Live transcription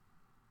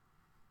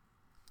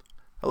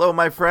Hello,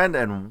 my friend,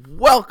 and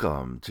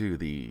welcome to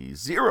the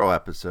 0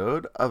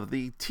 episode of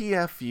the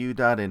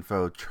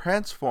TFU.info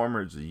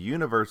Transformers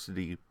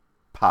University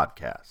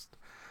podcast.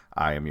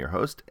 I am your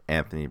host,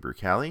 Anthony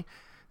Brucali,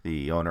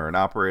 the owner and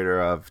operator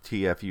of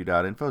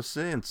TFU.info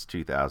since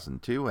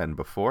 2002 and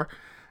before,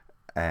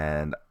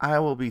 and I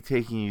will be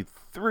taking you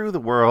through the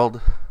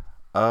world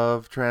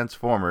of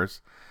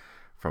Transformers,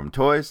 from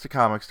toys to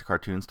comics to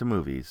cartoons to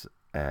movies,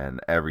 and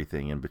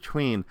everything in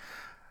between.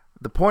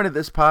 The point of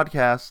this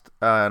podcast,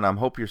 and I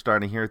hope you're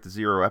starting here at the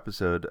 0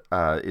 episode,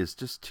 is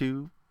just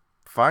to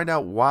find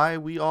out why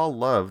we all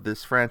love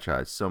this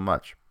franchise so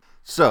much.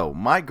 So,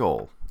 my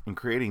goal in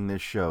creating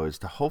this show is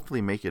to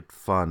hopefully make it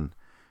fun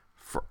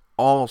for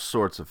all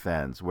sorts of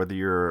fans, whether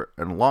you're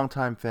a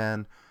longtime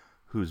fan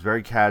who's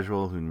very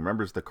casual, who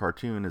remembers the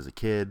cartoon as a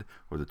kid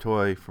or the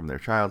toy from their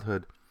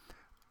childhood,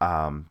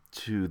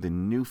 to the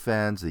new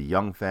fans, the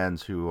young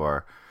fans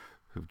who've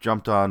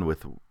jumped on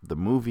with the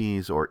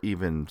movies or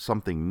even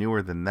something newer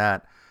than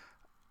that,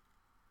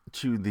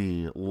 to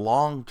the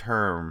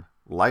long-term,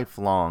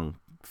 lifelong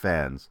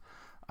fans.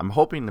 I'm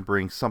hoping to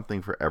bring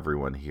something for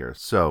everyone here.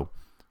 So,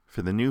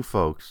 for the new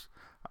folks,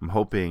 I'm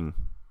hoping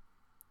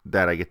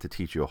that I get to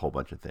teach you a whole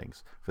bunch of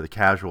things. For the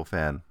casual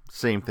fan,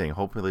 same thing.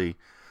 Hopefully,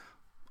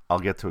 I'll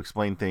get to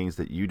explain things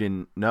that you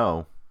didn't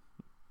know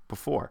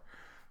before.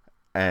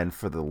 And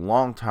for the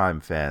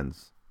long-time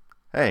fans,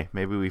 hey,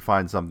 maybe we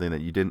find something that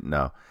you didn't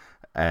know.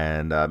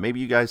 And maybe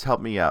you guys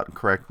help me out and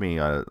correct me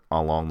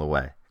along the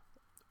way.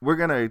 We're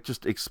going to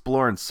just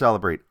explore and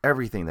celebrate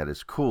everything that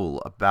is cool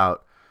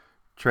about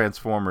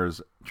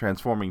Transformers,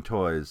 Transforming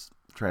toys,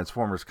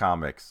 Transformers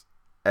comics,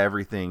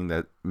 everything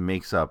that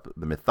makes up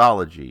the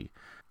mythology,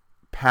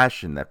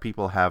 passion that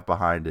people have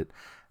behind it,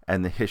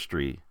 and the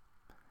history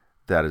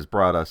that has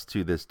brought us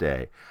to this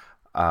day.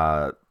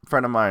 A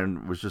friend of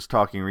mine was just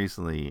talking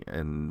recently,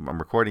 and I'm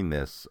recording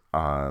this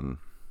on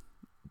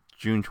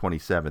June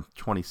 27th,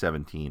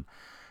 2017,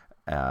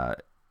 and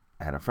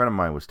a friend of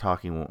mine was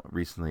talking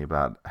recently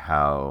about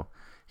how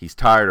he's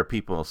tired of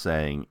people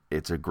saying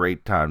it's a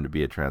great time to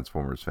be a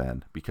Transformers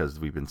fan because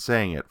we've been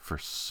saying it for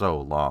so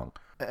long.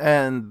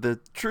 And the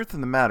truth of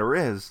the matter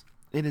is,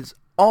 it is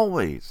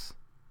always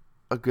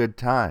a good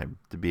time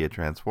to be a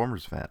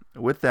Transformers fan.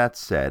 With that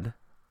said,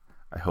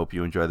 I hope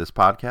you enjoy this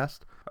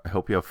podcast. I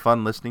hope you have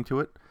fun listening to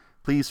it.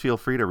 Please feel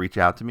free to reach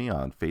out to me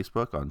on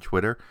Facebook, on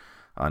Twitter,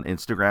 on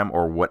Instagram,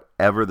 or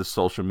whatever the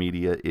social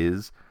media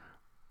is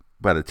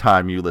by the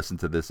time you listen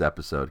to this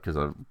episode, because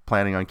I'm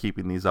planning on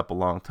keeping these up a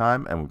long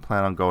time, and we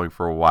plan on going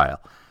for a while.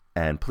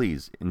 And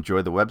please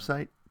enjoy the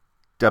website,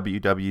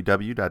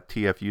 www.tfu.info,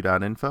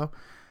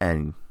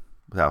 and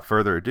without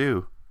further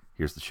ado,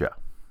 here's the show.